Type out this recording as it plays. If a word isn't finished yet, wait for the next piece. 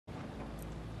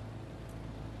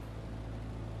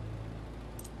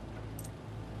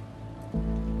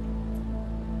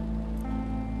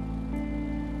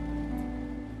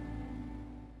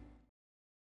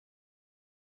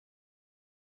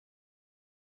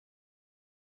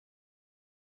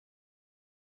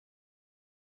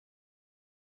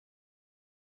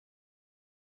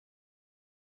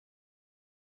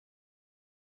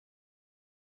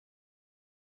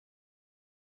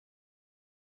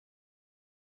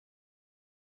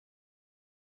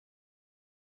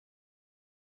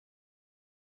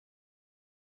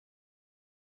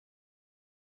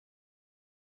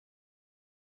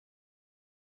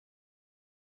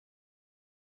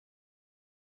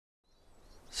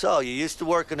So, you used to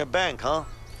work in a bank, huh?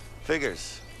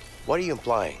 Figures. What are you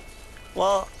implying?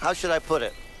 Well, how should I put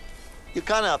it? You're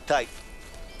kinda uptight.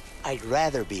 I'd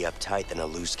rather be uptight than a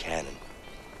loose cannon.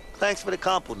 Thanks for the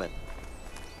compliment.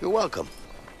 You're welcome.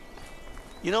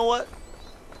 You know what?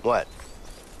 What?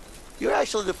 You're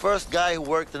actually the first guy who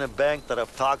worked in a bank that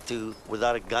I've talked to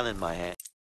without a gun in my hand.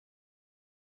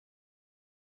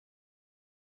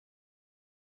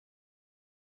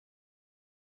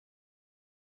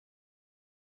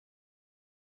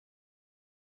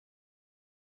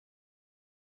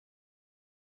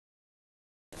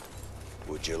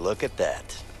 Would you look at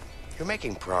that? You're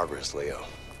making progress, Leo.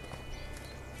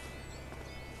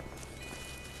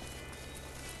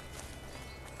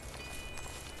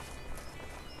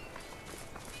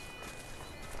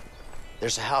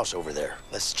 There's a house over there.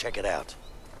 Let's check it out.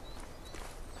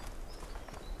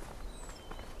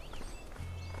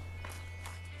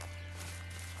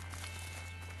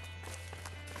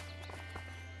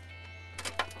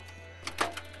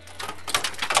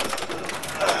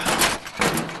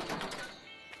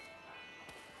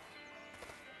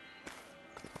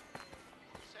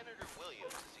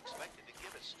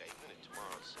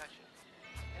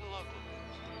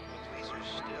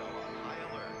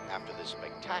 After the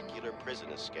spectacular prison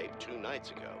escape 2 nights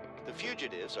ago, the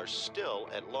fugitives are still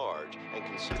at large and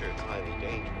considered highly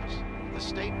dangerous. The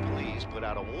state police put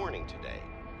out a warning today,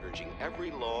 urging every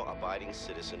law-abiding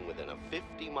citizen within a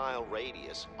 50-mile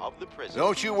radius of the prison.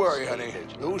 Don't you worry, to stay honey.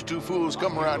 vigilant. Those two fools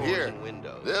come Lock around doors here. and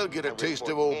windows They'll get a and taste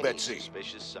report of old any Betsy.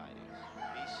 suspicious sighting.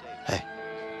 Be safe. Hey,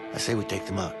 I say we take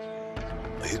them out.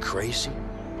 Are you crazy?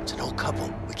 It's an old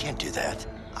couple. We can't do that.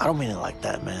 I don't mean it like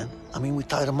that, man. I mean, we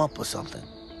tied them up or something.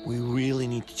 We really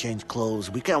need to change clothes.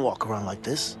 We can't walk around like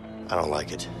this. I don't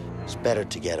like it. It's better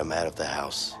to get them out of the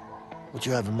house. What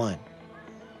you have in mind?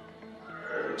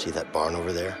 See that barn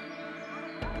over there?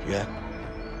 Yeah?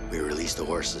 We release the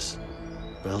horses.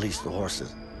 Release the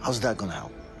horses. How's that gonna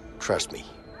help? Trust me.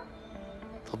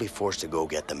 They'll be forced to go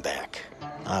get them back.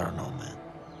 I don't know, man.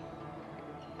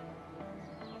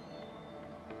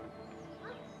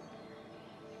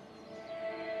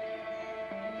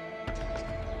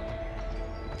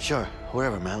 Sure,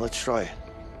 wherever, man. Let's try it.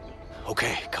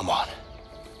 Okay, come on.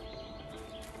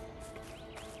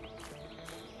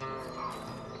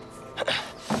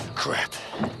 Crap.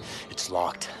 It's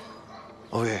locked.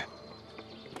 Over here.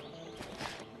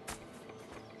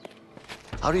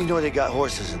 How do you know they got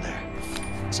horses in there?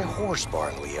 It's a horse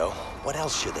barn, Leo. What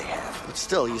else should they have? But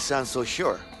still, you sound so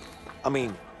sure. I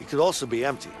mean, it could also be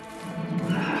empty.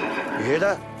 You hear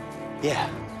that? Yeah,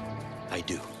 I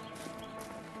do.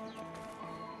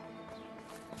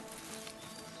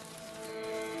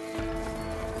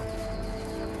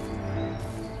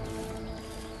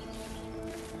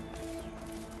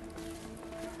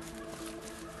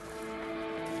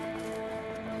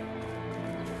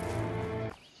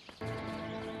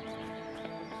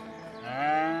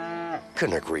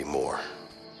 Couldn't agree more.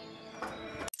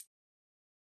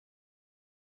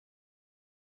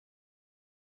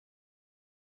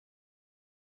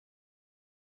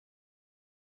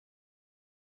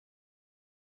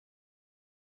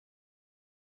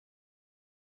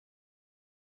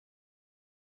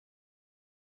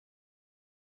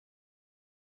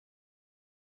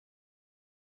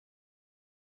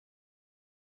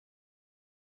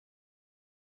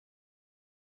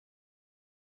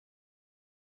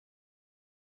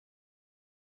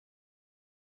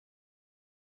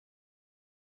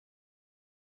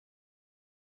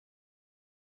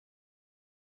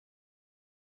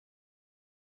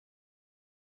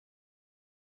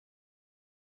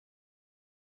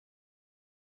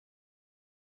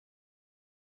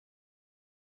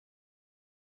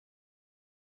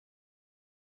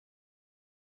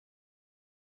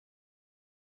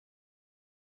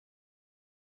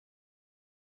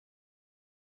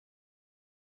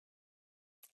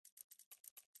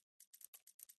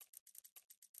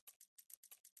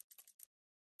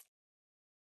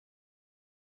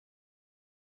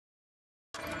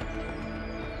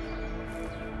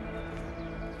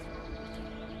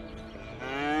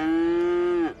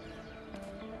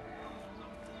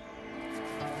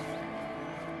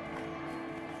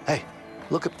 Hey,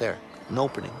 look up there. An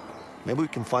opening. Maybe we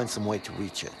can find some way to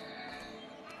reach it.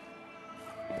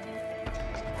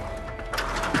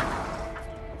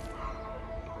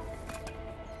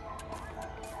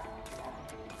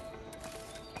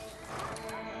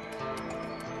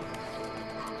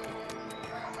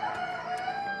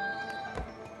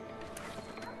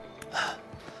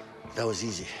 That was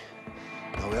easy.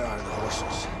 Now where are the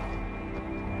horses?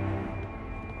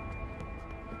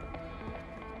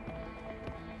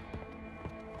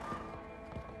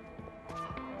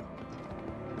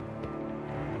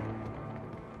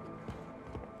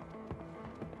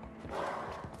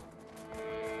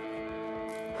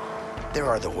 There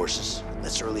are the horses.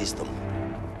 Let's release them.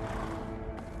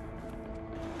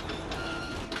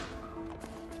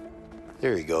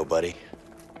 There you go, buddy.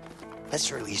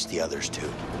 Let's release the others, too.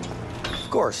 Of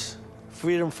course.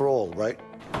 Freedom for all, right?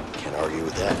 Can't argue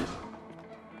with that.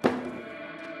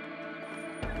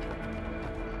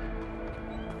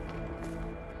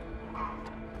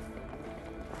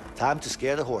 Time to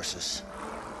scare the horses.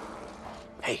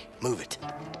 Hey, move it.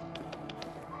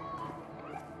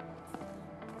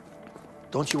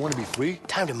 Don't you want to be free?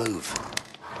 Time to move.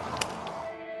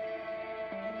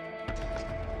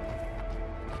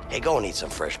 Hey, go and eat some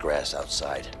fresh grass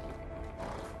outside.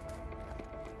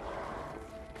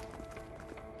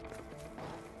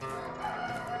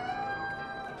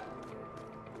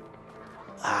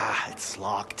 Ah, it's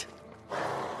locked.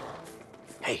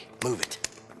 Hey, move it.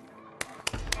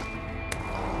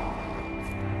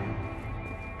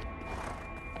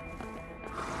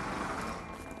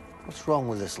 What's wrong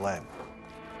with this lamp?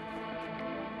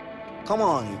 Come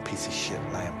on, you piece of shit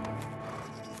lamp.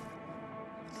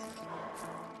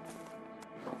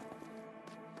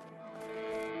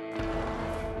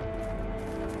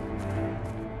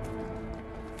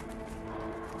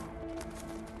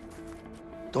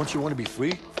 Don't you want to be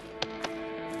free?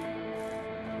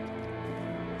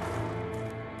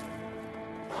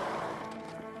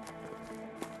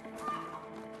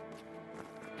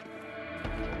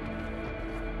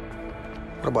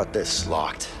 What about this? It's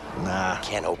locked. Nah,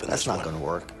 Can't open that's this not one. gonna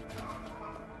work.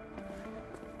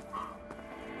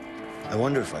 I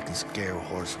wonder if I can scare a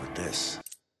horse with this.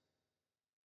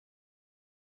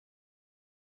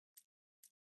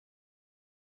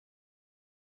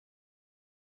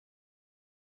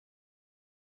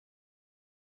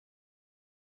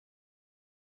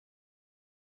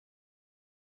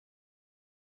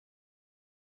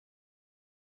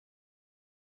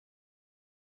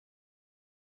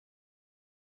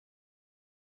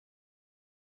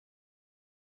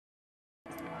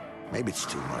 Maybe it's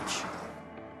too much.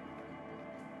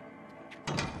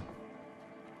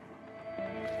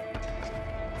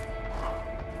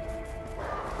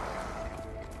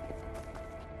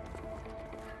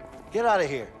 Get out of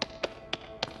here.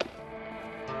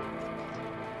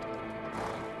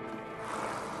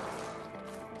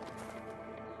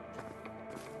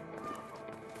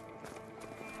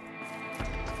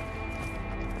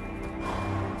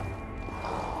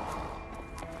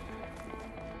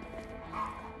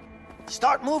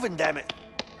 Start moving, damn it.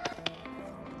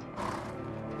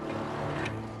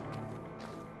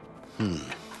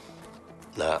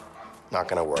 Nah, not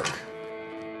gonna work.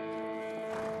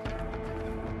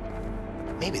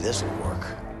 Maybe this'll work.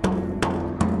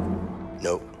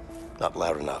 Nope, not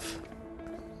loud enough.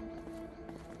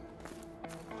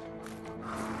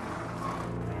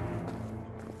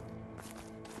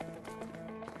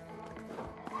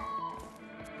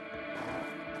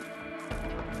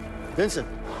 Vincent,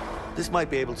 this might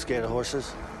be able to scare the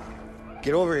horses.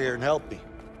 Get over here and help me.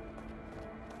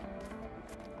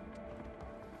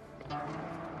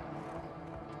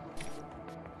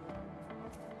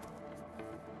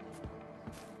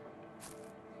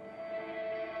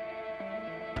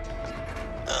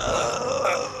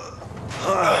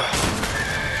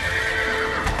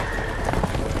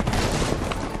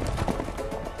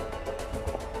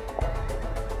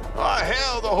 Oh,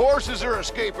 hell, the horses are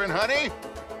escaping, honey.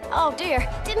 Oh, dear.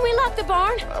 Didn't we lock the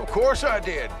barn? Of course I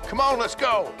did. Come on, let's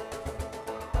go.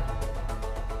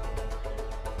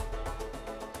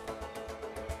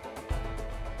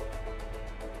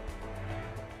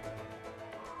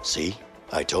 See?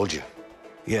 I told you.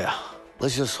 Yeah,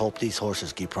 let's just hope these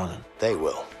horses keep running. They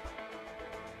will.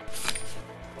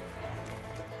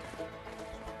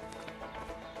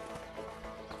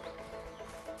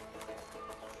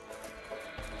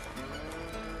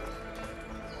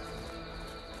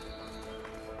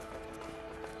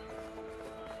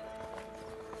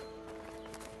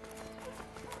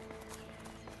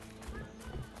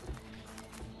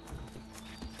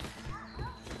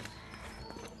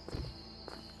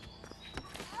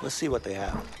 Let's see what they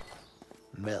have.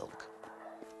 Milk.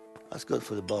 That's good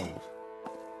for the bones.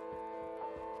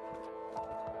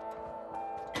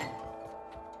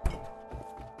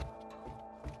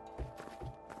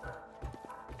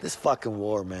 This fucking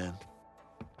war, man.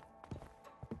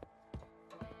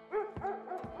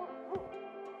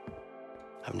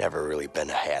 I've never really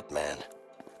been a hat man.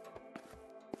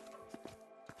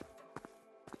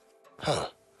 Huh.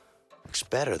 Looks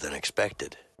better than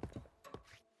expected.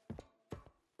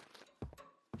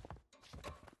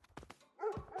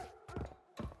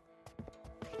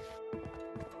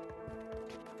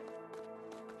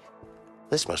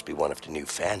 This must be one of the new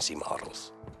fancy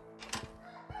models.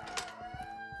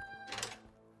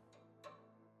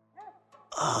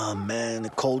 Ah, man, a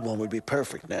cold one would be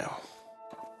perfect now.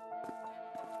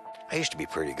 I used to be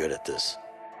pretty good at this.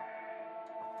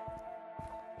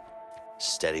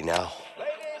 Steady now.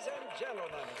 Ladies and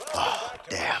gentlemen, welcome back to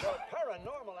damn. our show,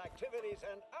 Paranormal Activities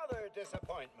and Other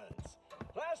Disappointments.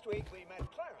 Last week we met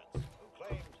Clarence, who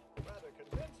claimed, rather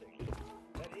convincingly,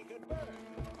 that he could burn,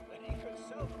 that he could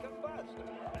self-combust.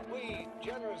 We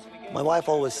generously gave My wife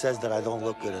always says that I don't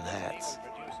look good in hats.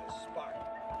 even produce a spark.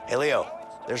 Hey, Leo,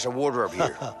 there's a wardrobe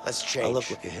here. Let's change. I look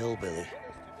like a hillbilly.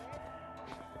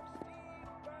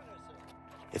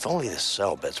 If only the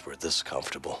cell beds were this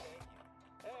comfortable.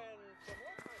 And from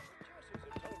what my producers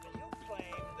have told me, you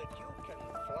claim that you can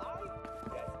fly?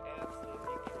 That's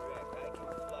absolutely correct. I can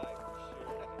fly for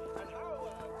sure. And how,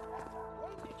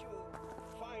 when did you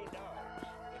find out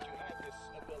that you had this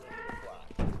ability to fly?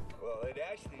 Well, it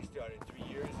actually started 3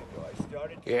 years ago. I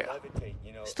started to levitate,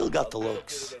 you know. Still got the a little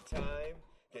looks. bit at a time.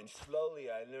 Then slowly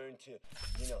I learned to,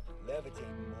 you know,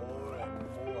 levitate more and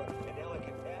more. And now I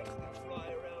can actually fly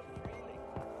around freely.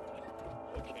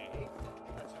 Okay,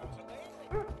 that sounds amazing.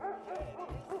 Yeah, it is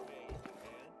amazing,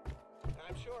 man.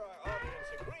 I'm sure our audience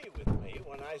agree with me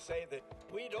when I say that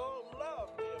we'd all love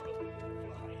the ability to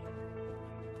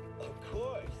fly. Of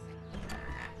course.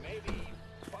 Maybe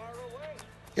far away.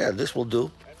 Yeah, this will do.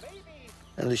 And maybe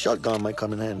And the shotgun might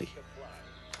come in handy. to fly.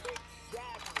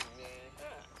 Exactly, man.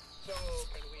 So,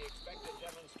 can we expect a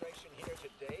demonstration here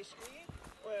today, Steve?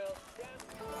 Well, I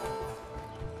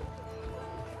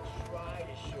try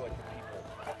to show it to people.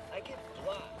 I get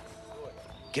blocks, sort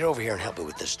of. Get over here and help me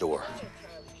with this door. I'm not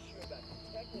entirely sure about the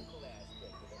technical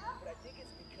aspect of it, but I think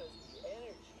it's because the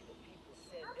energy that people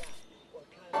send out, or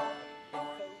kind of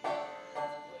like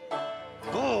photons,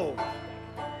 whatever. Boom!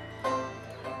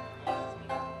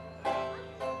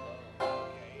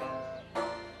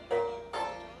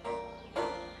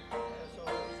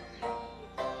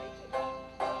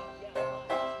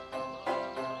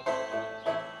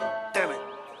 Damn it.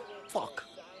 Fuck.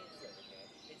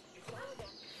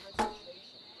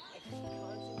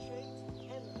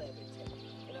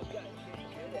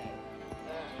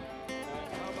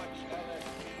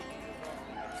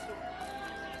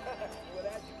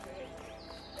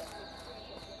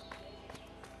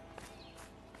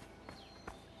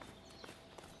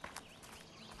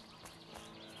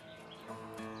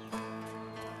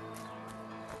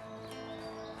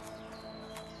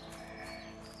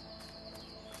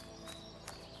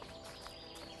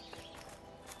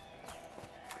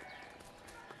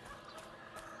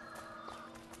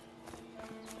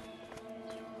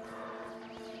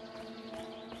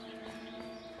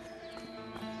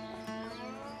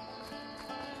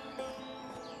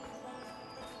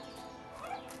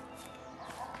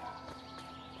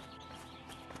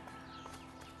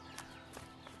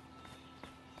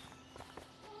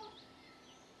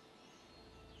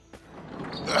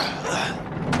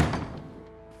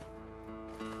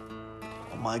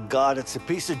 Oh my God, it's a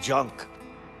piece of junk.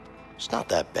 It's not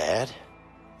that bad.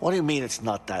 What do you mean it's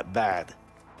not that bad?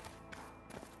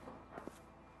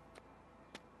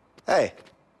 Hey,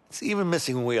 it's even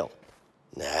missing a wheel.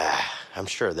 Nah, I'm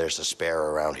sure there's a spare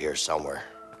around here somewhere.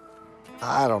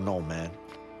 I don't know, man.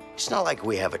 It's not like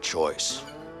we have a choice.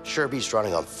 Sherby's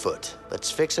running on foot.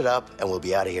 Let's fix it up and we'll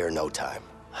be out of here in no time.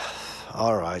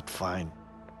 All right, fine.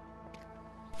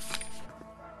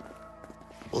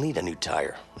 We'll need a new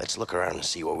tire. Let's look around and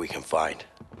see what we can find.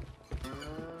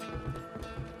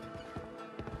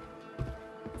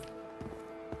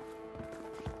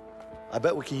 I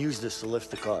bet we can use this to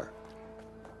lift the car.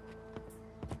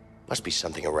 Must be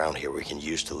something around here we can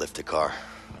use to lift the car.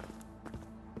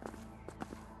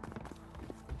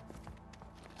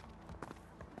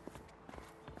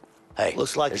 Hey,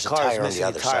 Looks like there's the a car's tire on missing the a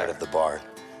other tire. side of the barn.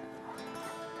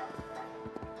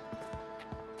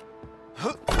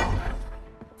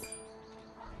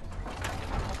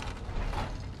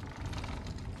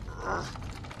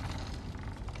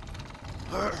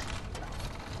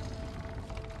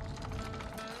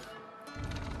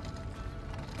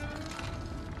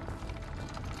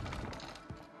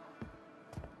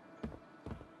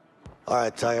 All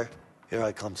right, tire. Here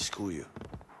I come to school you.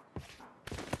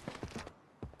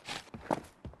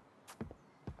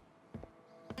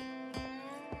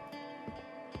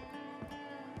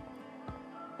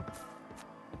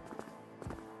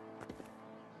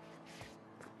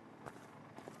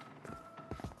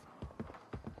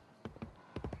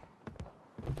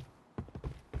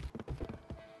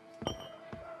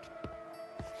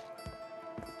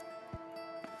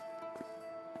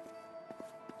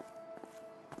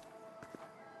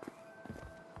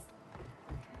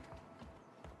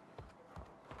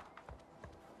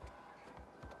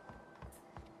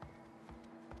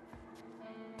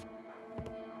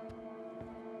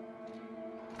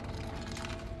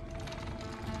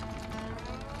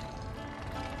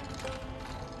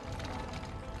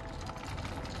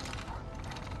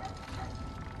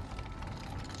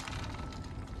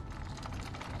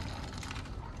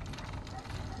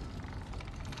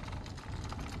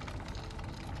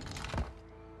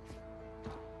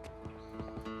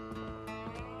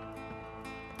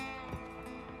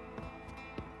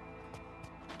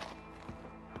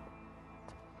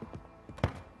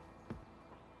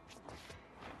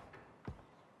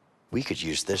 We could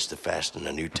use this to fasten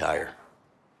a new tire.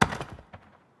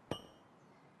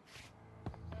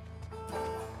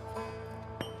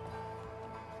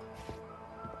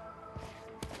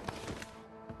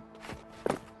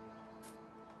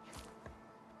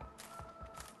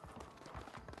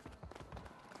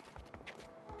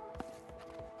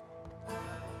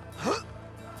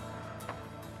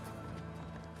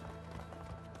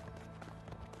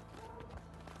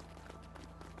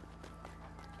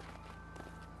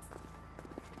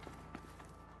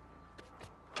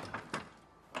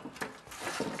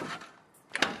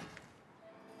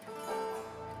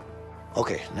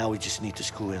 Okay, now we just need to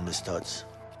screw in the studs.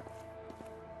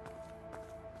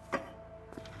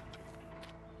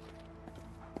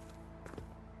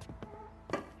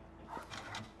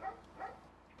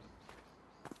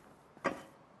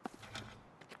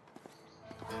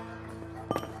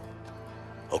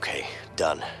 Okay,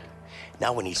 done.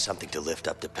 Now we need something to lift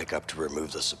up the pickup to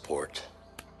remove the support.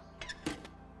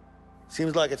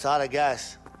 Seems like it's out of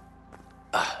gas.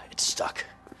 It's stuck.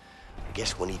 I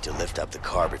guess we need to lift up the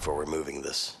car before removing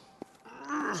this.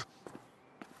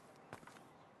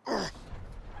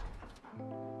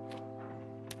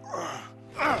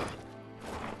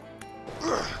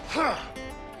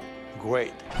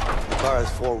 Great. The car has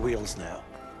 4 wheels now.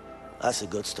 That's a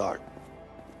good start.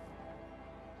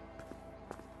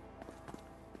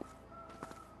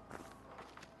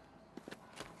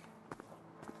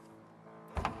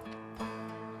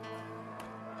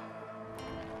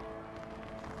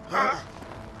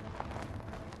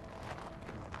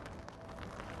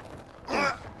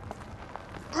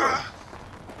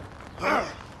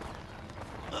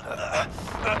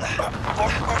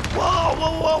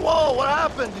 Whoa! What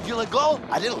happened? Did you let go?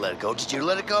 I didn't let it go. Did you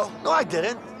let it go? No, I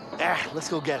didn't. Let's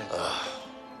go get it.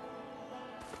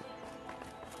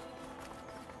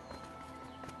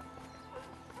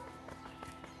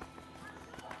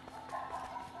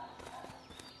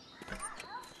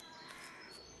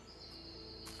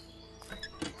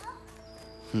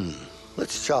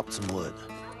 Let's chop some wood.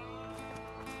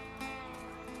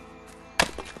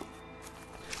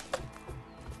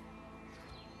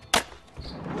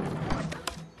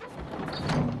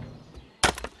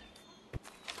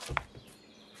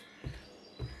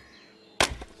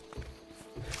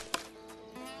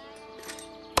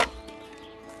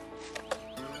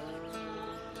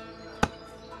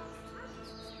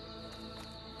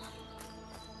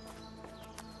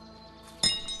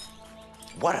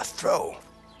 What a throw!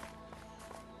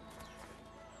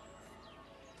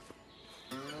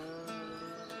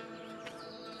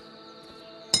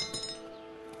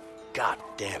 God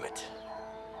damn it.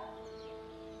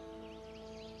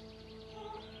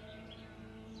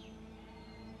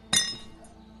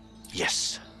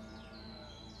 Yes.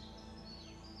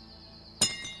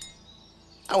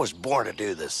 I was born to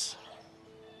do this.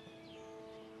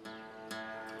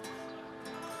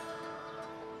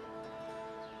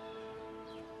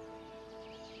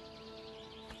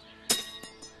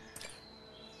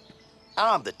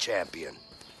 I'm the champion.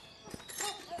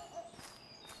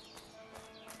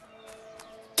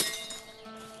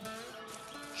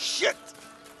 Shit!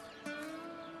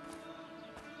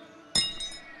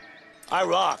 I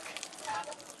rock.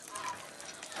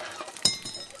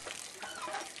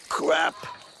 Crap.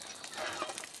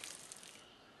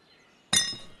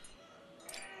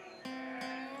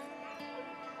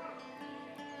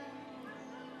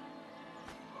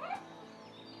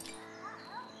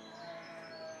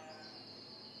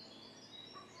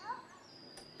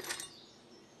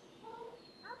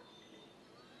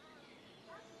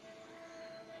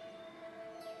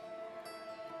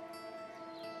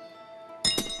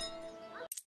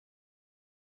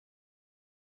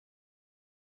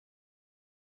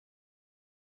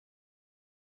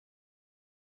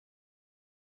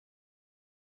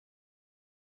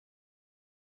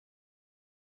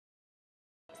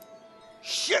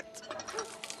 Shit!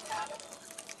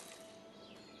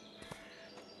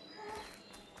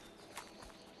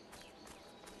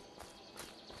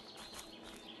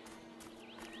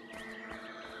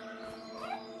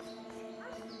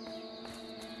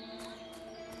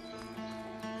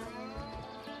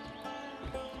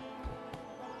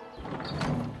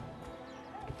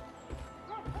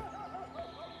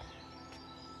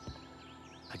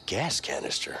 A gas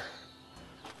canister.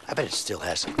 I bet it still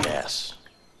has some gas.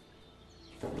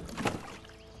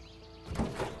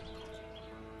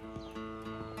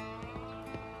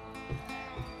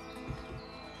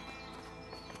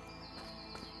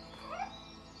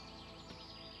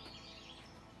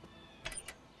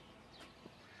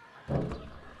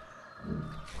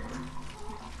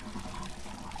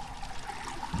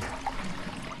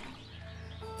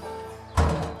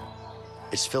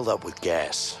 It's filled up with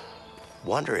gas.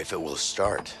 Wonder if it will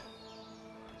start.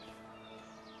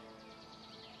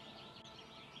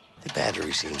 The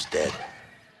battery seems dead.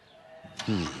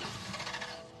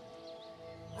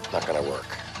 Not gonna work.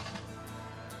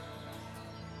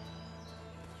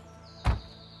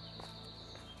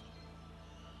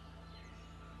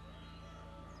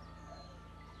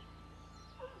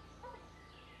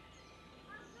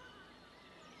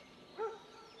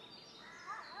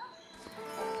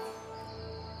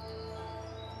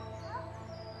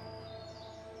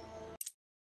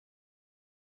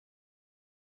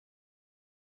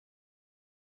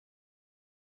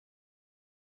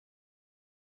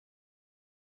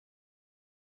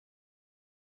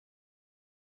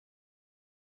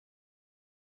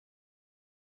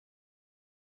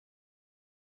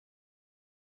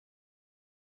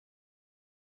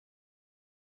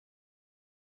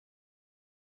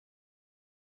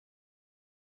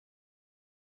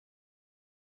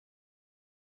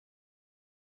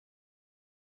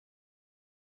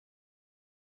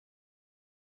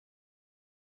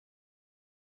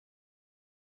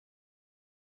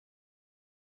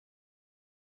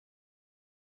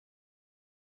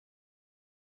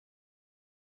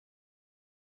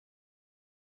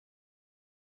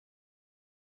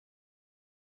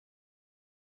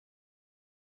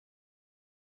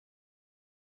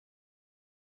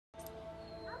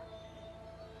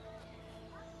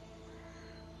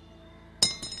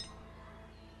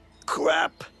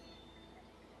 Crap!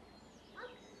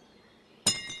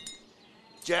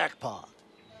 Jackpot.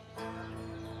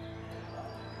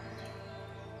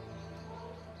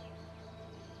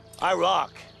 I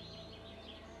rock.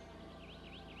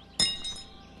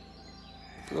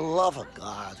 For the love of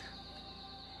God.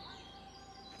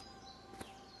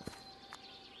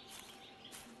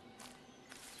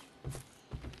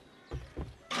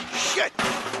 Shit!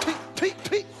 Pete, Pete,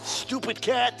 Pete! Stupid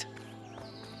cat!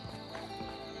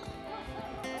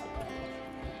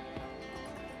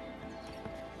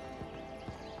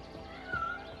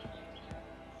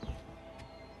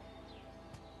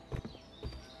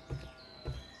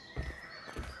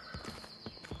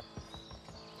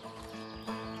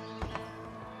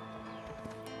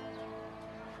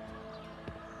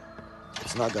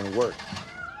 It's not gonna work.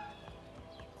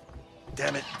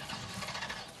 Damn it.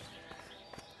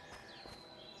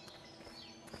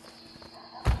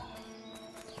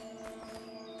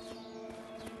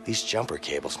 These jumper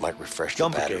cables might refresh the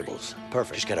Jumper battery. cables.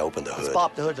 Perfect. Just gotta open the hood. Let's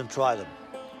pop the hood and try them.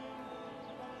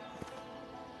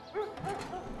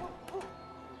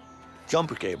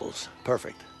 Jumper cables.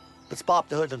 Perfect. Let's pop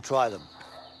the hood and try them.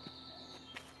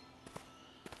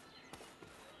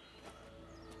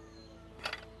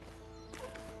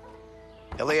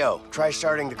 Hey, Leo, try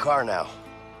starting the car now.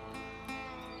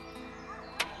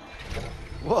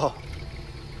 Whoa.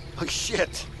 Oh,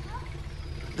 shit.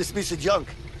 This piece of junk.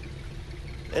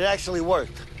 It actually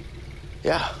worked.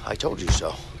 Yeah, I told you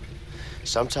so.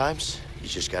 Sometimes you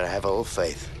just gotta have a little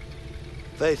faith.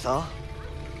 Faith, huh?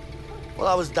 Well,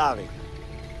 I was doubting.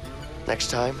 Next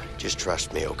time, just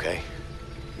trust me, okay?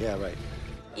 Yeah, right.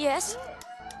 Yes?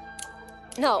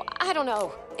 No, I don't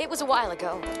know. It was a while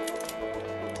ago.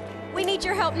 We need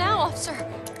your help now, officer.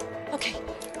 Okay,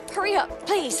 hurry up,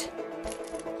 please.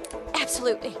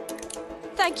 Absolutely.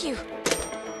 Thank you.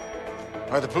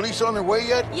 Are the police on their way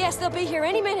yet? Yes, they'll be here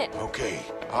any minute. Okay,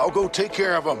 I'll go take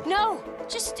care of them. No,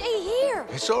 just stay here.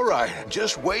 It's all right.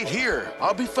 Just wait here.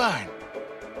 I'll be fine.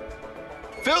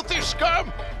 Filthy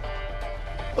scum!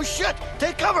 Oh, shit!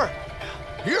 Take cover!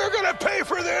 You're gonna pay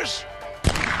for this!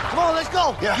 Come on, let's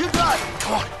go! Yeah. You drive!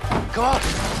 Come on, come on.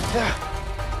 Yeah.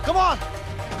 Come on!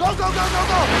 Go, go, go, go,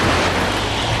 go!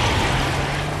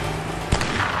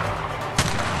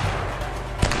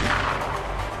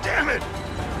 Damn it!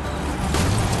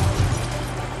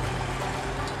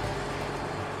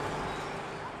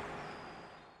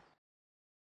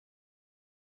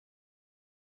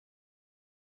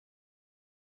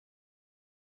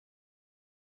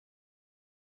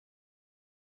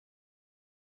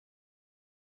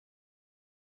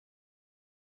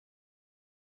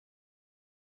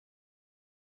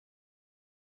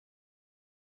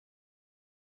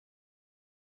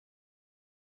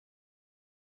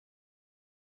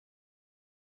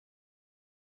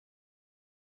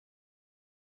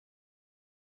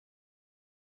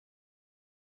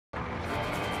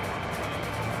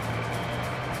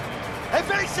 Hey,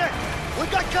 Mason! We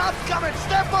got cops coming!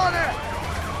 Step on it!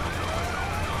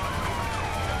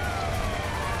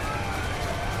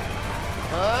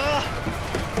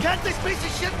 Can't this piece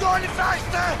of shit go any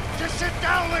faster? Just sit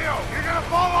down, Leo! You're gonna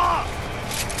fall off!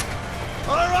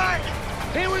 All right,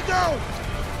 here we go!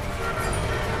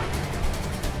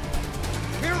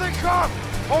 come!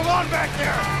 Hold on back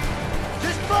there!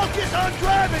 Just focus on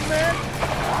driving, man!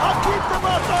 I'll keep them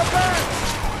off our backs!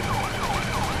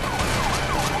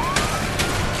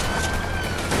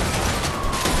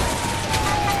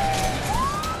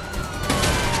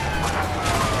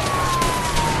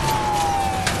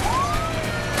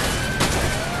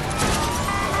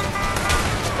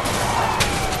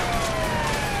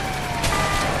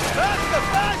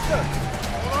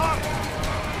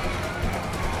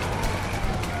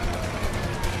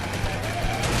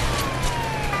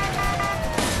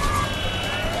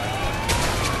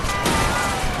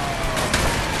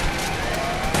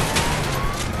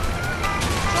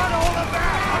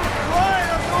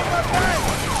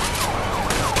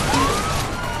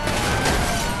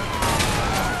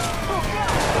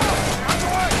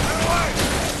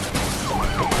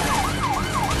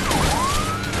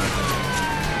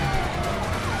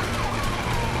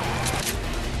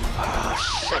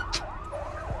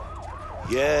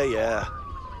 Yeah.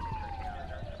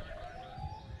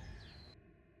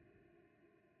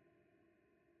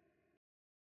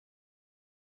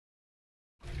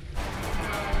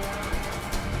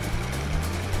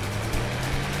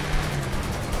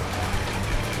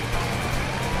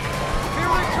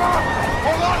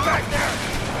 Hold on back there!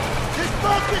 Just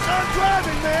focus on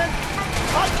driving, man!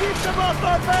 I'll keep them off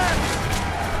our backs!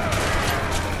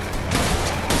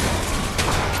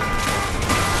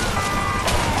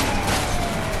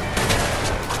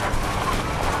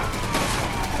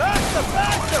 Faster,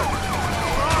 faster!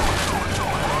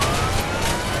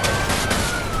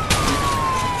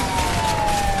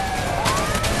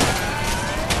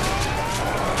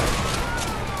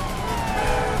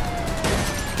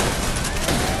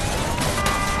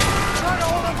 Try to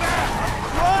hold him back!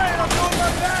 Ryan, I'm doing my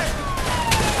best!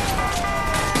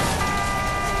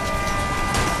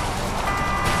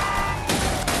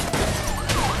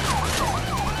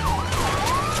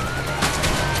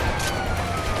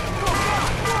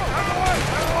 Out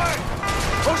of the way!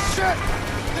 Oh shit!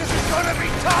 This is gonna be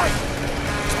tight!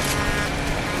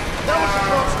 That was a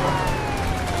close one.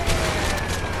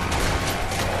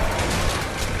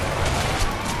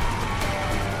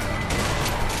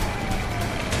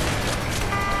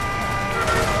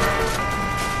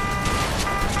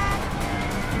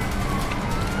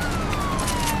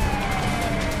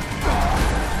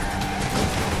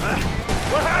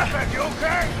 What happened? You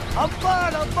okay? I'm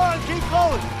fine, keep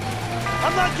going!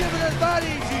 I'm not giving it that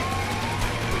easy!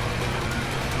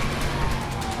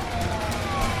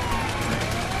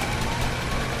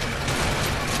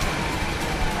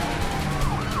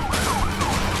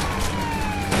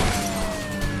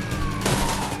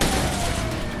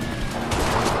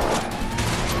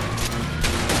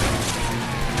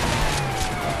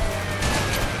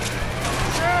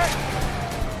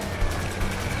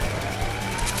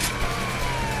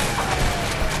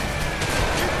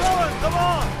 Keep going, come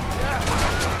on!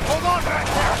 Hold on back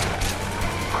there!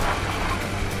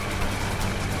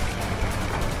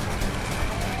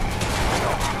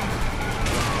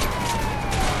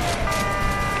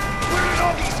 Where did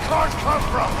all these cars come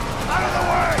from? Out of the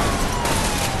way!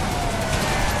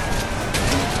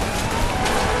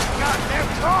 Goddamn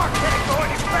car can't go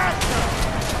any faster!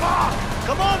 Fuck!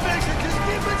 Come on, Mason, just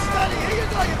keep it steady! Here you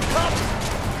go, you cops!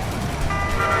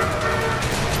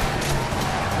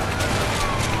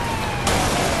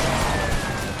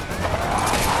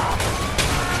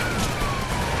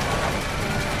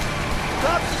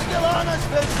 Cops are still on us,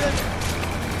 Vincent!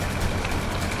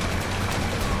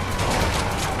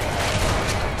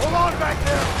 Hold on back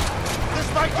there! This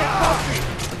might get bumpy!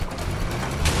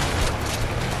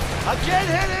 I can't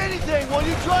hit anything while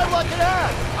you drive like an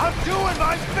ass! I'm doing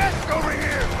my best over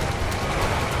here!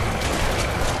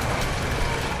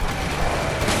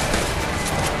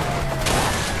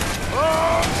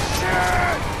 Oh,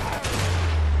 shit!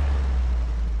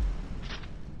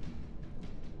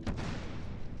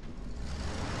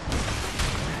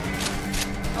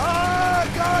 Ah,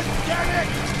 God damn it!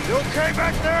 You okay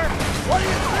back there? What do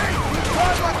you think? You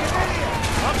drive like an idiot!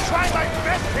 I'm trying my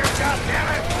best here,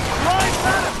 goddammit! Drive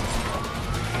fast!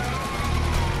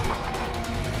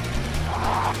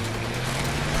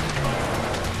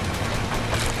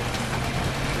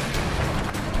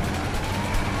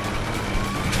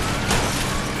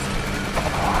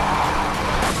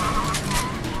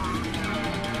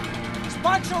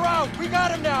 Spikes are out! We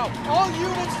got him now! All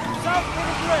units south of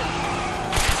the bridge!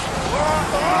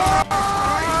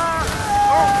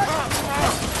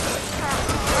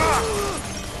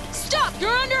 Stop!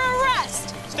 You're under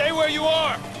arrest! Stay where you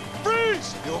are!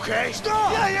 Freeze! You okay?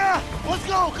 Stop! Yeah! Let's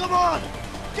go, come on!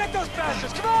 Get those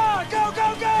bastards! Come on! Go!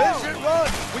 Vincent, run!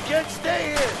 We can't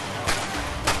stay here!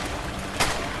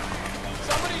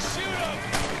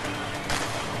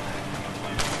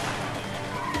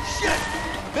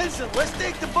 Vincent, let's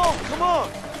take the boat. Come on.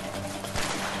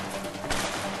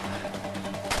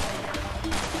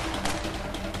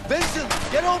 Vincent,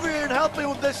 get over here and help me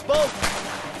with this boat.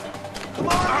 Come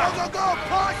on, go, go, go!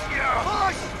 Push!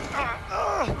 Push!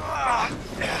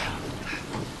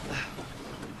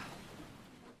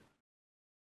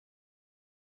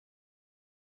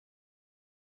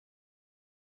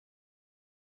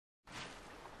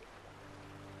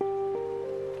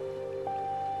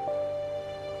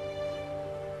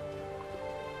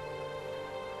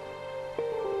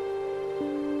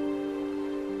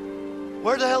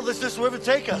 Where the hell does this river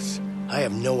take us? I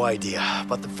have no idea,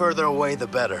 but the further away, the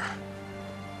better.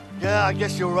 Yeah, I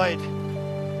guess you're right.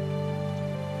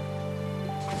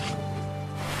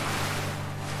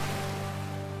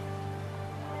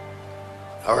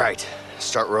 All right,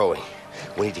 start rowing.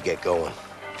 We need to get going.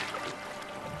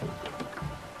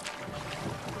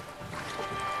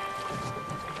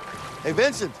 Hey,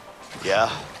 Vincent. Yeah?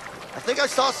 I think I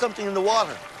saw something in the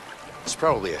water. It's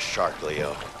probably a shark,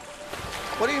 Leo.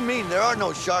 What do you mean? There are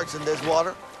no sharks in this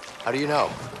water. How do you know?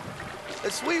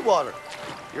 It's sweet water.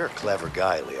 You're a clever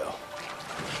guy, Leo.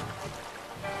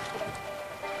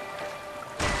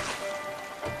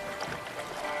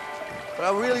 But I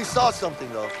really saw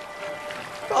something, though.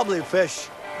 Probably a fish.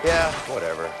 Yeah,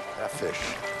 whatever. A fish.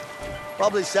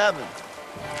 Probably salmon.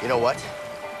 You know what?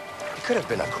 It could have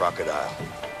been a crocodile.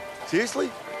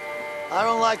 Seriously? I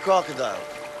don't like crocodile.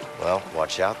 Well,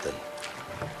 watch out then.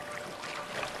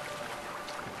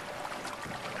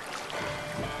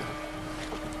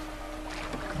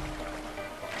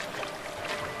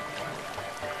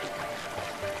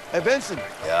 Hey, Vincent.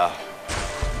 Yeah?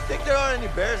 Think there are any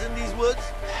bears in these woods?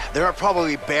 There are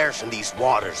probably bears in these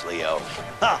waters, Leo.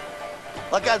 Ha!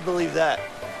 Like I'd believe that.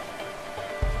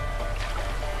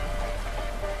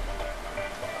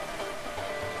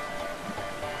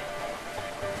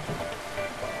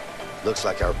 Looks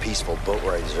like our peaceful boat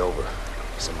ride is over.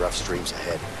 Some rough streams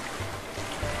ahead.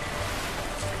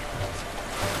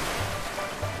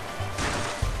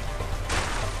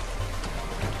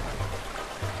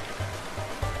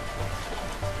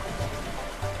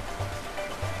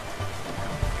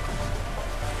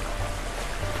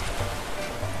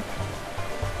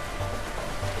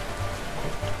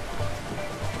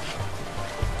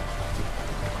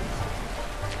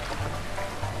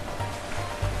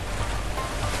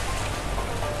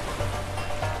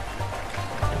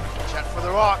 For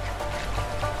the rock.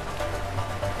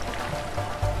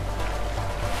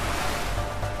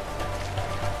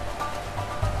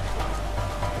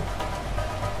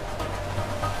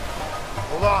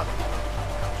 Hold on.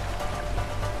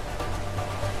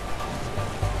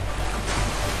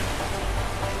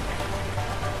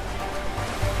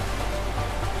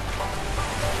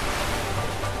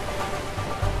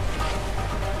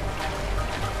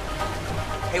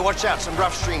 Hey, watch out. Some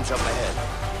rough streams up ahead.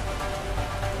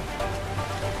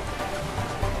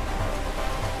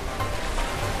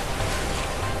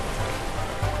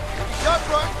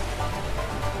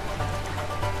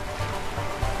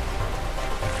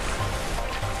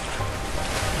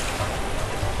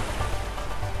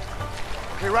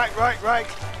 Okay, right.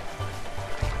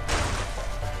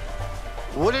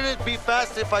 Wouldn't it be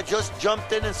fast if I just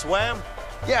jumped in and swam?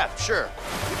 Yeah, sure.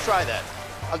 You try that.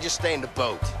 I'll just stay in the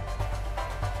boat.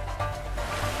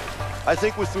 I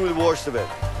think we're through the worst of it.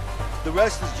 The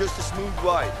rest is just a smooth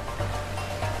ride.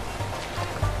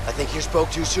 I think you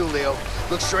spoke too soon, Leo.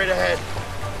 Look straight ahead.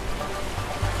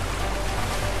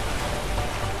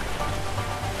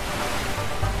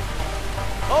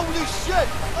 Holy shit!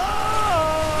 Ah!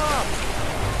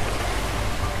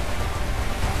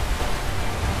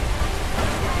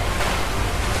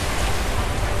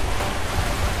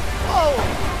 Whoa!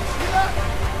 See that?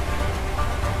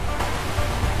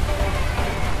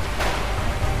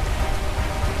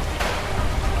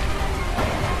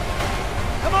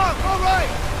 Come on, go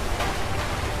right!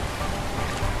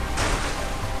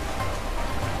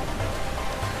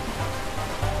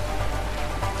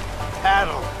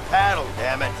 Paddle,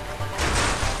 damn it.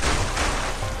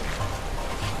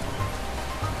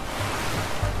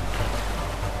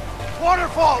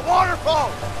 Waterfall!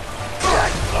 Waterfall!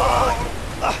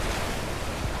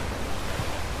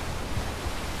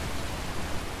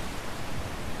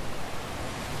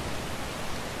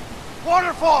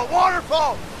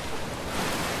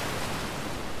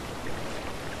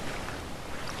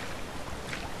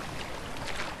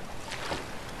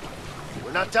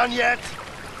 We're not done yet.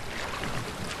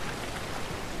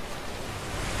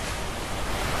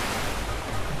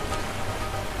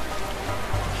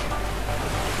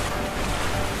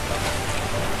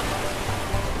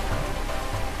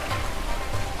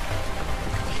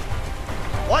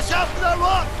 Watch out for that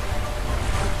rock!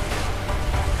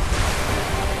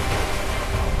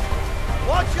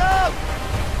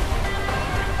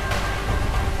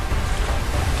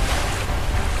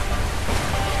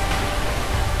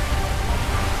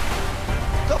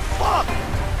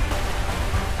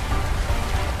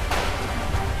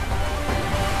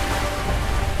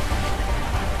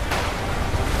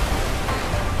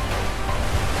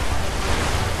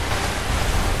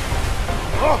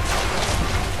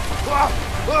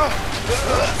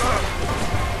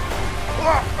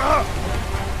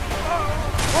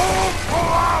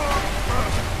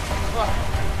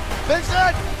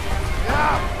 Vincent!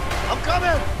 Yeah, I'm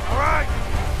coming! All right!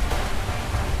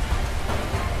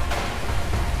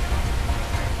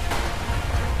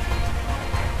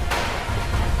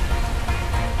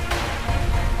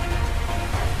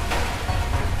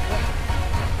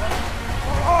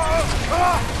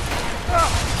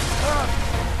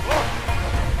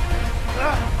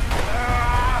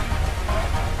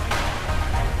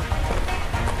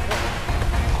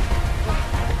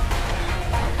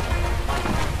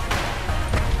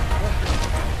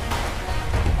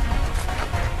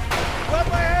 Grab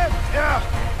my hand! Yeah!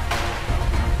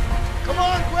 Come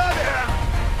on, grab it!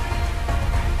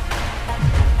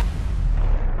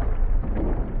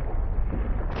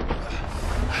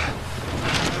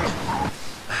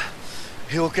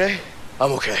 You okay?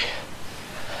 I'm okay.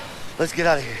 Let's get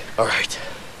out of here. All right.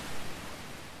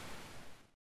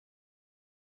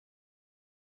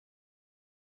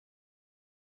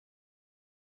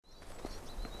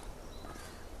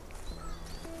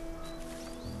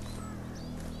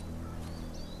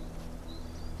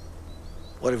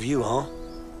 What of you, huh?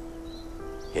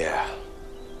 Yeah.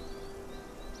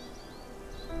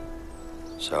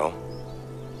 So?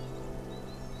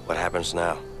 What happens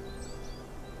now?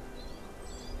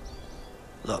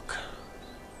 Look.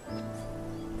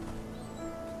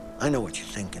 I know what you're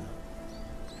thinking.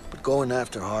 But going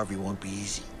after Harvey won't be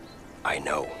easy. I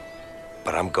know.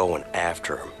 But I'm going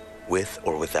after him, with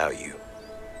or without you.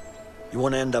 You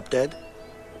want to end up dead?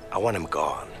 I want him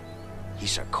gone.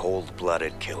 He's a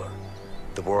cold-blooded killer.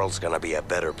 The world's gonna be a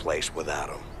better place without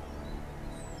him.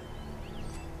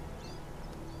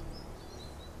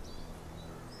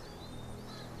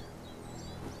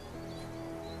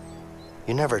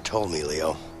 You never told me,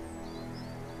 Leo.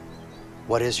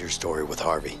 What is your story with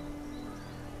Harvey?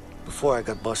 Before I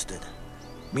got busted,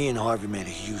 me and Harvey made a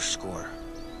huge score.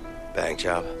 Bank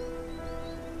job?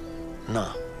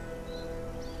 Nah.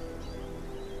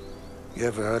 You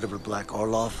ever heard of a Black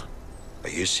Orlov? Are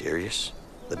you serious?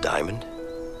 The diamond?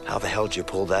 How the hell did you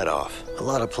pull that off? A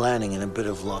lot of planning and a bit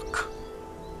of luck.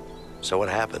 So what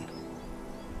happened?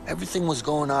 Everything was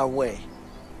going our way.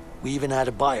 We even had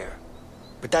a buyer.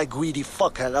 But that greedy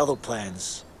fuck had other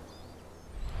plans.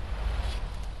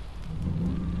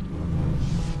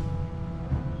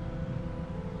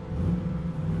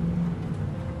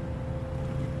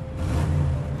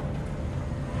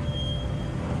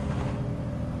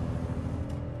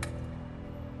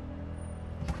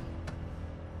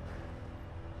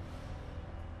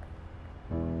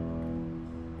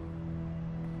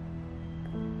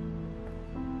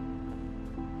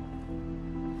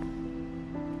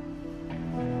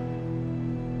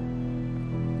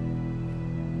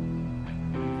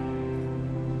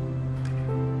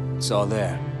 It's all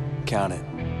there. Count it.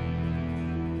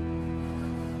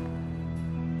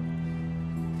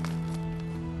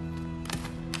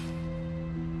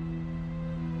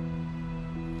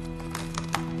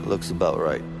 Looks about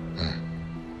right.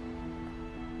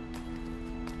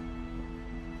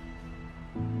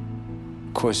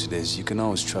 Of course it is. You can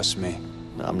always trust me.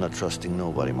 I'm not trusting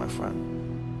nobody, my friend.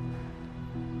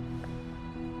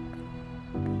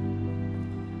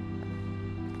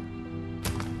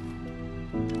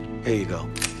 Here you go.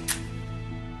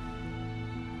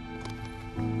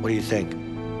 What do you think?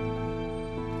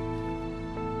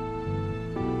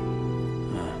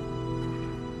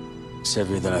 It's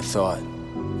heavier than I thought.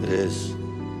 It is.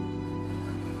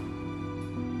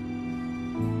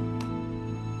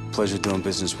 Pleasure doing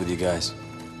business with you guys.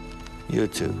 You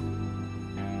too.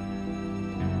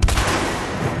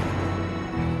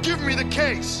 Give me the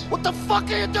case! What the fuck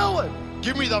are you doing?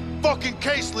 Give me the fucking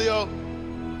case, Leo!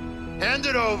 Hand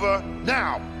it over,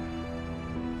 now!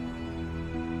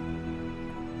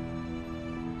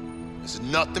 This is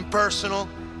nothing personal,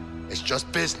 it's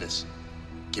just business.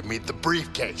 Give me the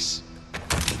briefcase.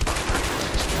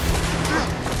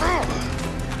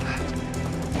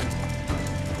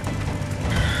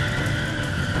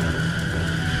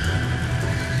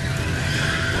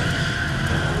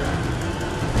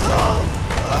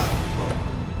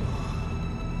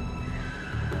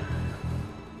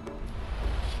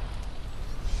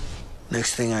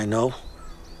 Next thing I know,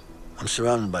 I'm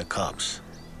surrounded by cops.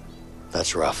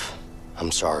 That's rough.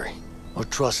 I'm sorry. Oh,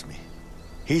 trust me.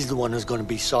 He's the one who's gonna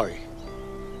be sorry.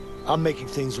 I'm making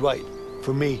things right.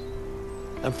 For me.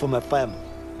 And for my family.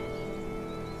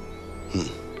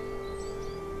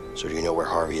 So do you know where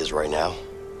Harvey is right now?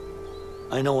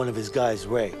 I know one of his guys,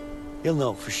 Ray. He'll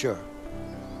know for sure.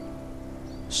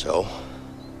 So?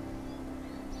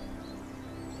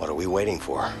 What are we waiting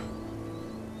for?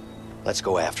 Let's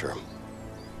go after him.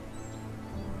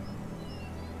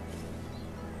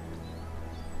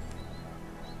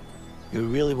 You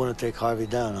really want to take Harvey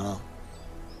down, huh?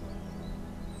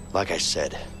 Like I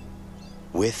said,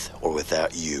 with or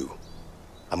without you,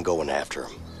 I'm going after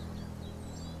him.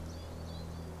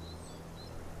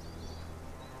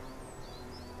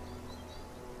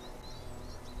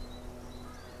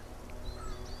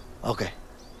 Okay.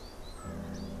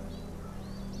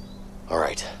 All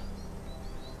right.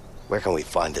 Where can we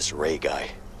find this Ray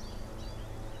guy?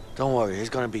 Don't worry, he's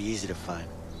gonna be easy to find.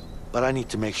 But I need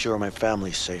to make sure my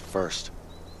family's safe first.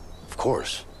 Of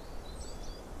course.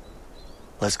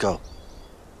 Let's go.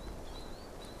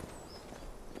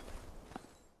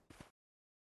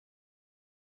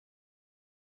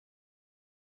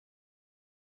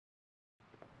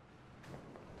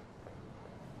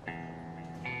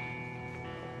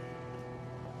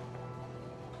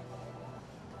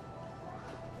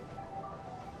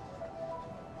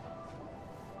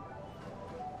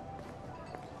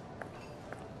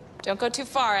 Don't go too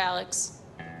far, Alex.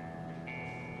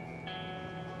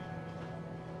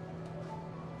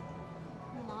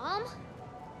 Mom?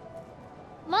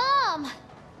 Mom!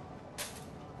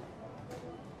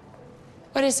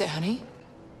 What is it, honey?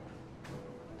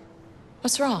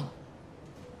 What's wrong?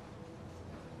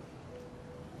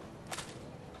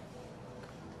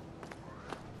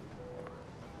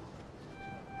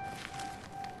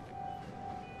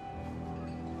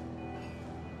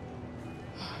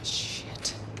 Oh,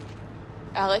 shit.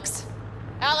 Alex?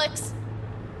 Alex?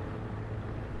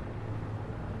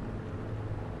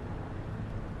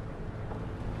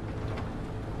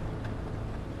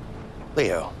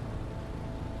 Leo,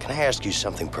 can I ask you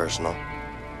something personal?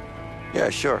 Yeah,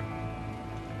 sure.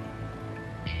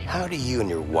 How do you and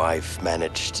your wife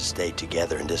manage to stay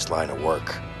together in this line of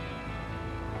work?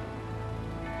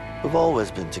 We've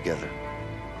always been together.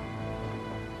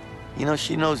 You know,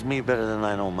 she knows me better than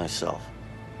I know myself.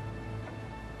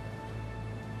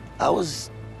 I was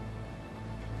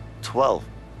 12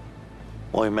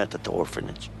 when we met at the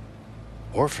orphanage.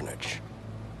 Orphanage?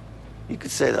 You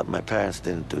could say that my parents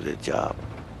didn't do their job.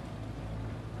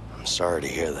 I'm sorry to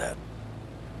hear that.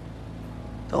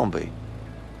 Don't be.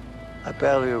 I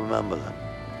barely remember them.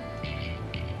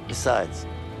 Besides,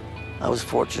 I was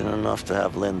fortunate enough to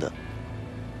have Linda.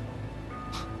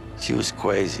 She was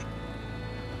crazy.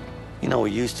 You know,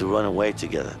 we used to run away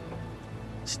together.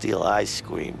 Steal ice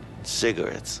cream,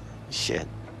 cigarettes, shit.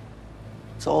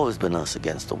 It's always been us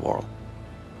against the world.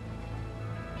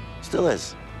 Still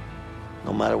is.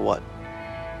 No matter what.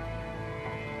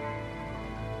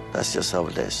 That's just how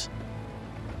it is.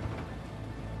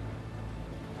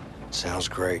 Sounds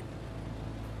great.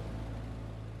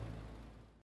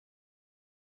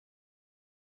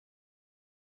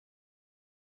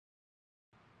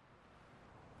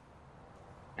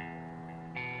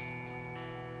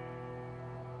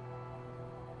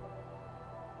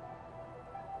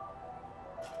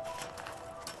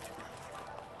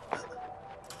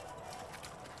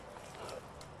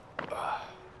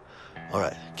 All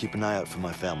right, keep an eye out for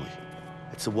my family.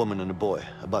 It's a woman and a boy,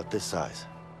 about this size.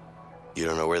 You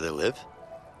don't know where they live?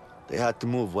 They had to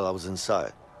move while I was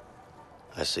inside.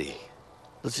 I see.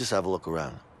 Let's just have a look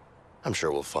around. I'm sure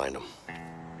we'll find them.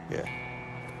 Yeah.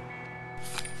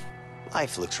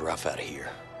 Life looks rough out of here.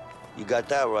 You got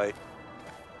that right.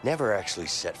 Never actually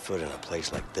set foot in a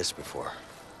place like this before.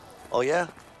 Oh, yeah?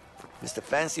 Mr.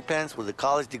 Fancy Pants with a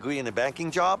college degree and a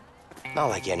banking job? Not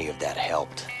like any of that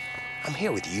helped. I'm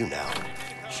here with you now.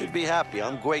 Should be happy.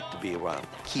 I'm great to be around.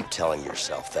 Keep telling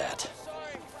yourself that.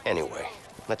 Anyway,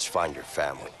 let's find your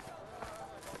family.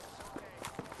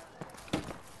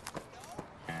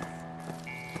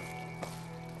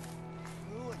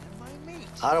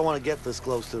 I don't want to get this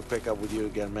close to the pickup with you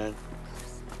again, man.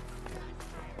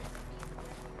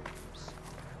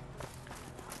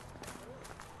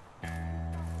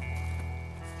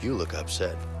 You look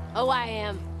upset. Oh, I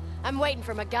am. I'm waiting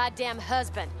for my goddamn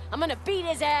husband. I'm gonna beat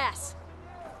his ass.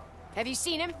 Have you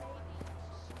seen him?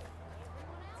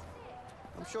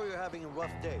 I'm sure you're having a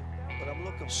rough day, but I'm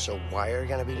looking for... So why are you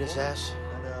gonna beat his ass?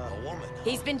 a woman.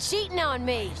 He's been cheating on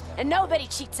me, and nobody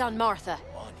cheats on Martha.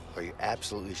 Are you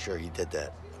absolutely sure he did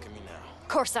that? Of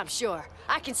course I'm sure.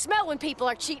 I can smell when people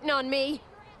are cheating on me.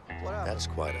 That's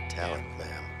quite a talent,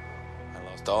 ma'am. I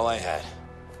lost all I had.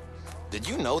 Did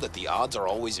you know that the odds are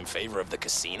always in favor of the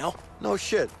casino? No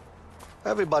shit.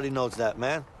 Everybody knows that,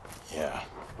 man. Yeah.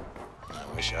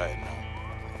 I wish I had known.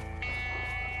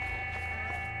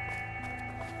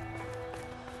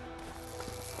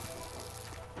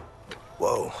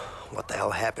 Whoa, what the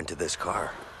hell happened to this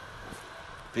car?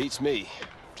 Beats me.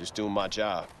 Just doing my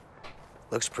job.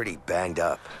 Looks pretty banged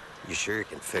up. You sure you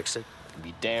can fix it?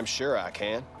 Be damn sure I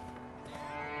can.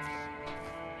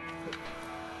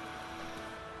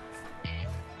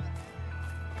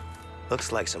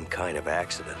 Looks like some kind of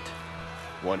accident.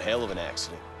 One hell of an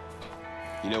accident.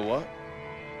 You know what?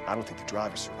 I don't think the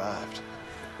driver survived.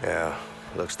 Yeah,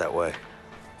 looks that way.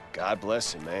 God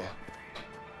bless him, man.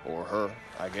 Or her,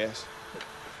 I guess.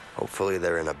 Hopefully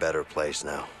they're in a better place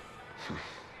now.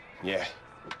 Yeah.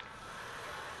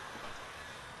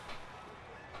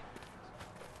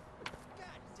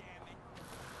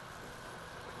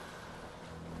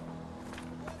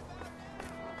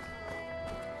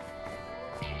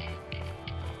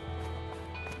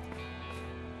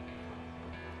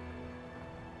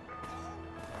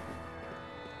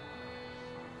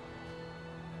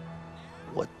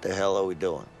 What the hell are we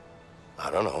doing?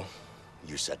 I don't know.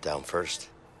 You sat down first.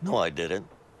 No, I didn't.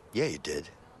 Yeah, you did.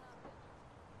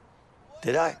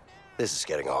 Did I? This is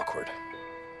getting awkward.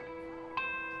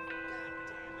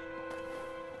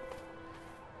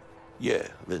 Yeah,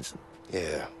 Vincent.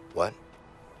 Yeah, what?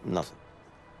 Nothing.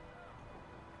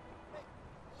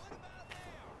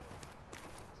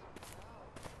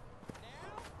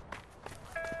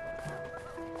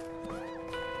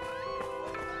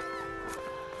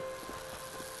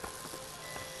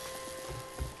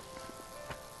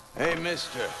 Hey,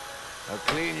 mister. I'll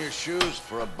clean your shoes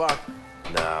for $1.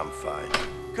 Nah, I'm fine.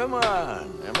 Come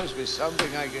on. There must be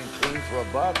something I can clean for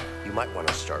 $1. You might want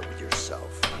to start with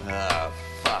yourself. Ah,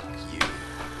 fuck you.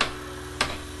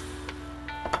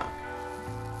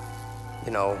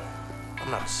 You know, I'm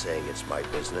not saying it's my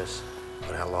business,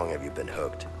 but how long have you been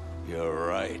hooked? You're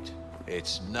right.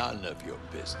 It's none of your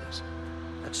business.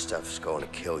 That stuff's going to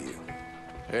kill you.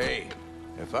 Hey,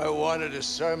 if I wanted a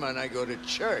sermon, I go to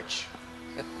church.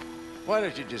 Why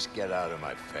don't you just get out of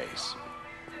my face?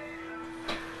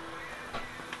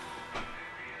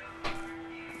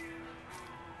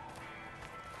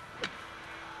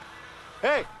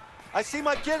 Hey, I see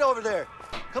my kid over there.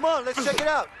 Come on, let's check it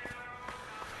out.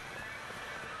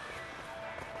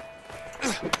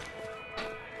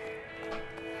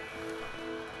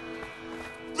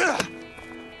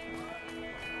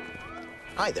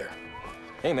 Hi there.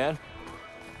 Hey, man.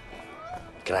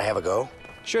 Can I have a go?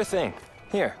 Sure thing.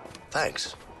 Here.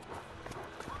 Thanks.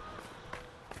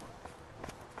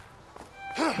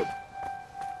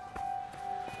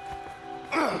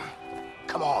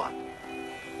 Come on.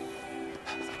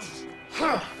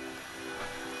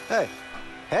 Hey.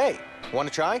 Hey, want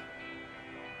to try?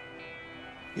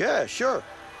 Yeah, sure.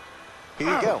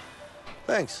 Here you go.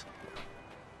 Thanks.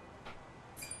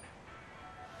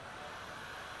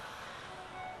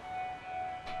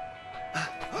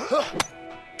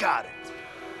 Got it.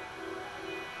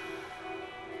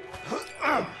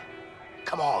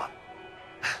 Come on.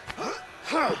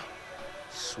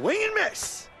 Swing and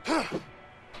miss.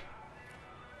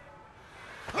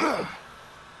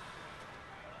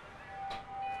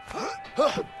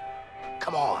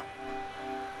 Come on.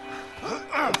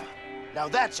 Now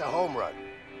that's a home run.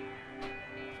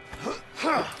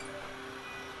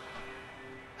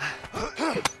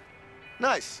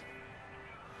 Nice.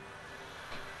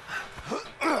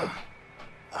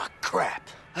 Ah, crap.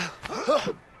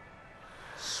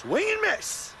 Swing and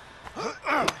miss.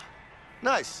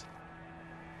 Nice.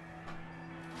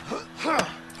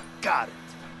 Got it.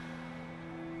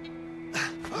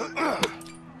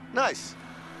 Nice.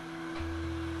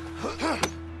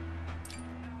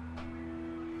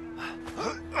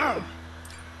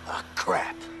 Ah,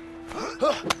 crap.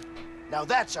 Now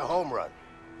that's a home run.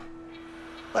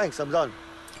 Thanks, I'm done.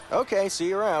 Okay, see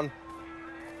you around.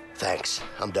 Thanks,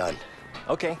 I'm done.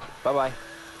 Okay, bye-bye.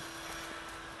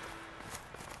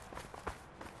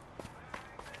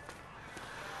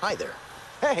 Hi there.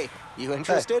 Hey, you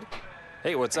interested?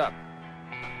 Hey, what's up?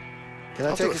 Can I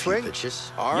I'll take do a a few swing?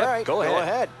 pitches. All Yep, right, go ahead.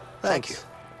 ahead. Thank you.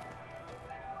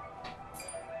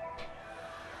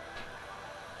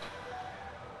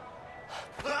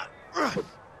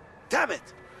 Damn it!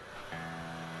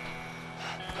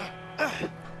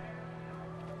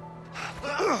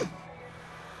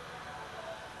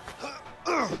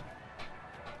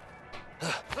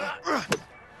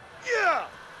 Yeah!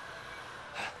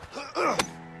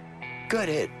 Good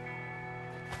hit.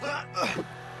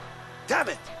 Damn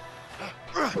it!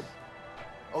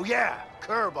 Oh yeah,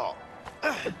 curveball.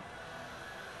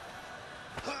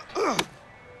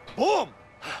 Boom!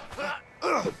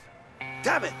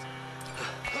 Damn it!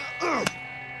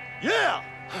 Yeah!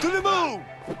 To the moon!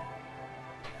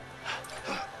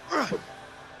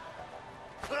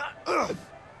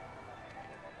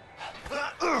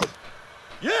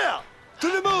 Yeah! To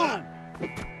the moon!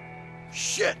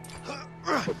 Shit!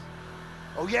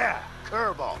 Oh yeah,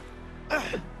 curveball.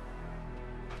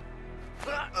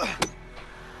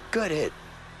 Good hit.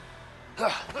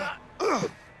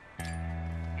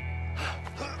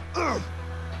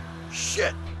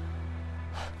 Shit!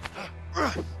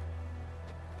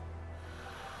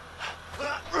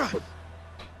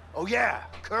 Oh yeah,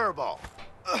 curveball.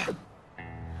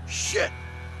 Shit!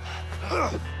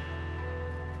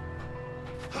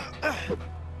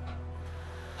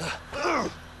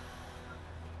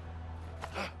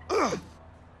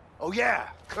 Oh yeah,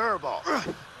 curveball.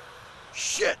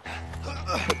 Shit!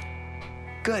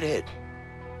 Good hit.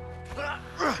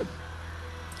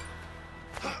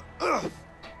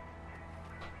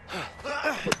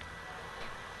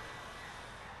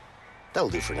 That'll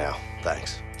do for now.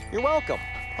 Thanks. You're welcome.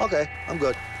 Okay, I'm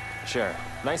good. Sure.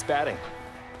 Nice batting.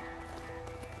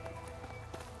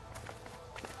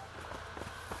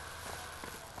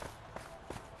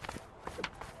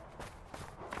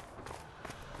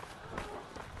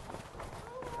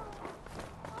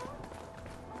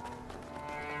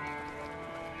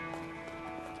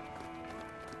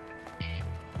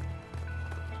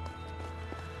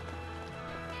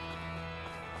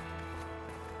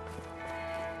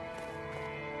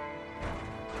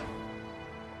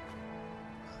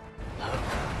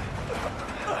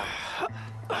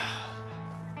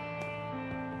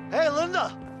 Hey,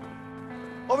 Linda!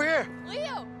 Over here!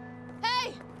 Leo!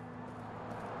 Hey!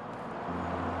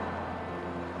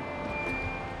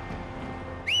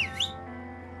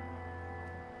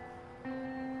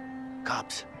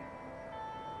 Cops.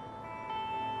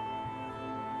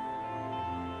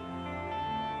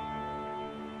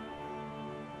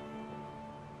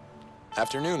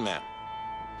 Afternoon, ma'am.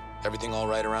 Everything all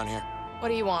right around here? What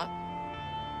do you want?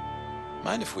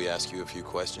 Mind if we ask you a few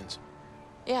questions?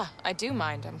 Yeah, I do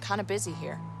mind. I'm kind of busy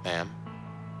here. Ma'am,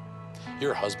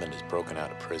 your husband is broken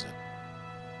out of prison.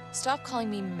 Stop calling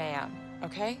me ma'am,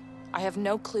 okay? I have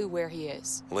no clue where he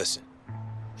is. Listen,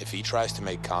 if he tries to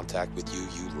make contact with you,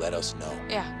 you let us know.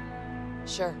 Yeah,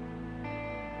 sure.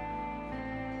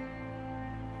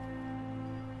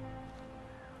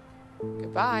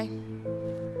 Goodbye.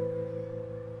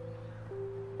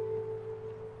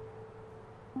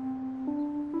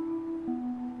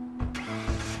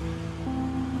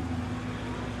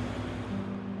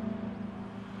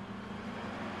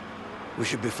 We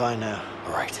should be fine now.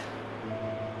 All right.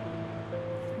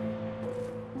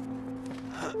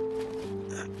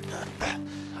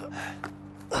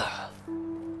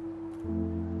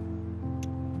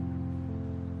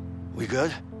 We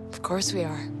good? Of course we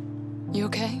are. You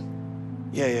okay?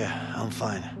 Yeah, I'm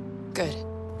fine. Good.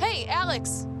 Hey,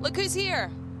 Alex! Look who's here!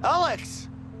 Alex!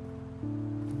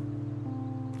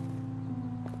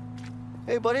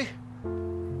 Hey, buddy.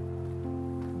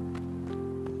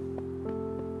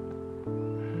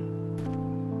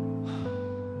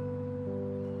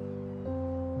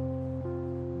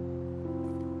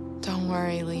 Don't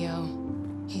worry, Leo.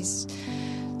 He's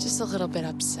just a little bit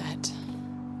upset.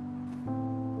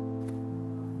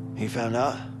 He found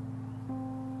out?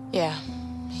 Yeah,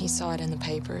 he saw it in the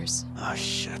papers. Oh,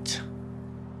 shit.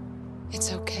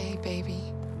 It's okay, baby.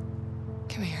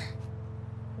 Come here.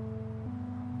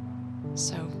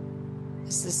 So,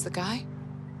 is this the guy?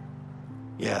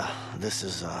 Yeah, this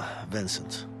is,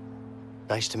 Vincent.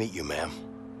 Nice to meet you, ma'am.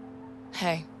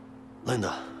 Hey.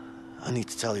 Linda, I need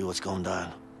to tell you what's going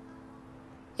down.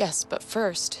 Yes, but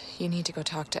first, you need to go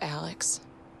talk to Alex.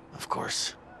 Of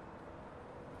course.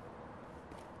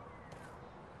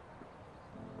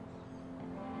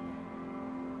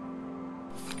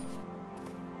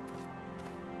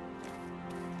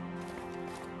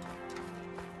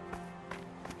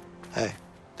 Hey,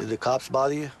 did the cops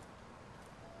bother you?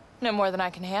 No more than I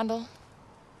can handle.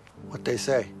 What'd they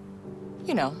say?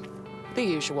 You know, the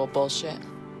usual bullshit.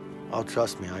 Oh,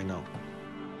 trust me, I know.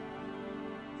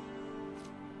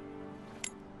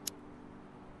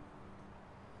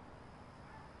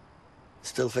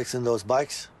 Still fixing those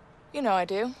bikes? You know I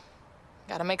do.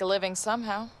 Gotta make a living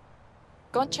somehow.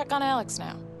 Go and check on Alex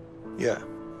now. Yeah.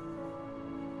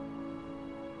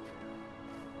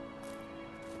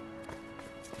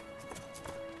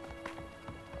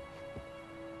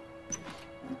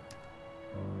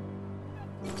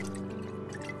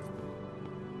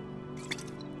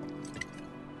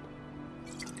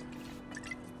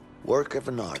 Work of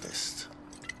an artist.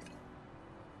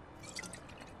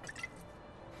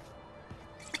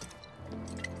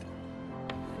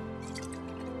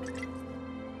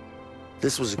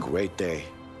 This was a great day.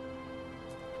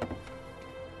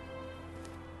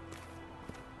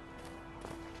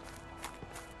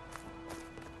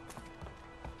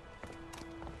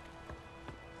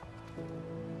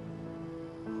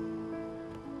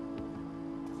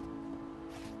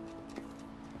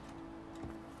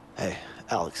 Hey,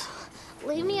 Alex.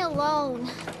 Leave me alone.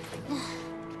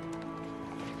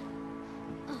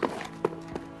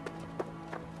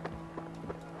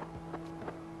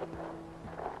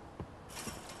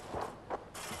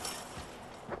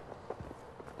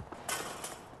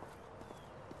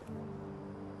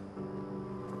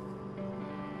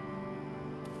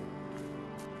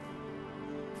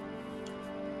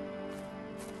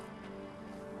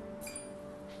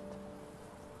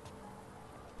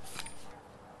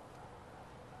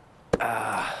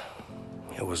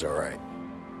 It was all right.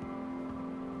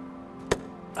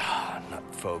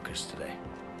 Not focused today.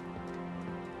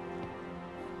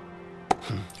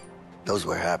 Those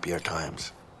were happier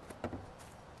times.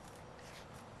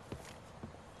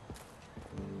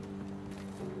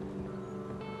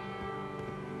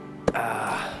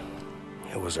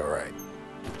 It was all right.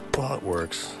 Well, it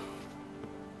works.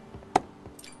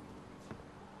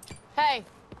 Hey,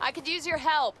 I could use your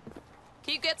help.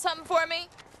 Can you get something for me?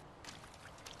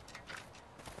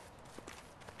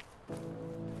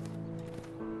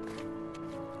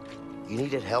 You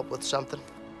needed help with something?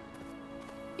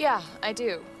 Yeah, I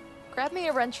do. Grab me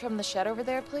a wrench from the shed over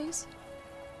there, please.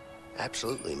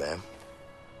 Absolutely, ma'am.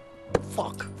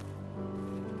 Fuck.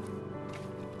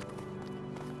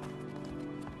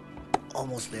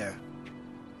 Almost there.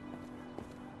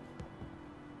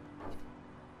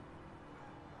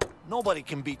 Nobody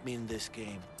can beat me in this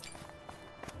game.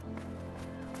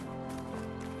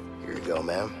 Here you go,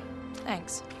 ma'am.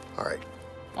 Thanks. All right.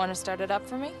 Want to start it up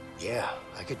for me? Yeah,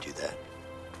 I could do that.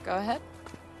 Go ahead.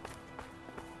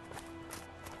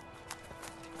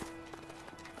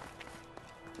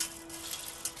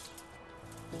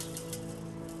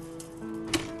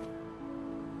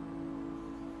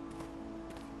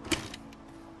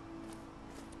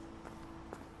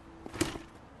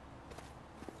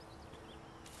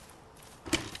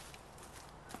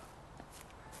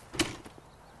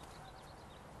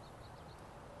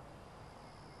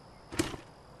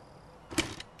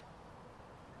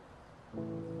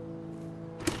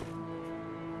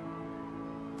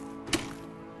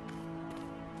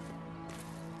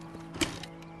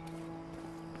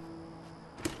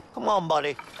 Come on,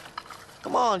 buddy.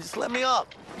 Come on, just let me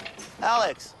up.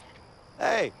 Alex.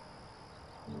 Hey.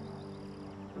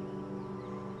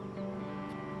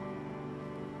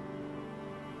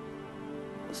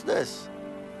 What's this?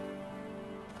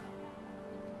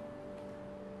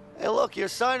 Hey, look, your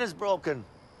sign is broken.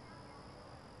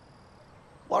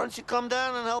 Why don't you come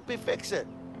down and help me fix it?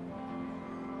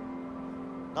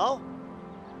 No?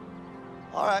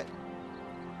 All right.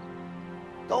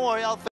 Don't worry, I'll fix it.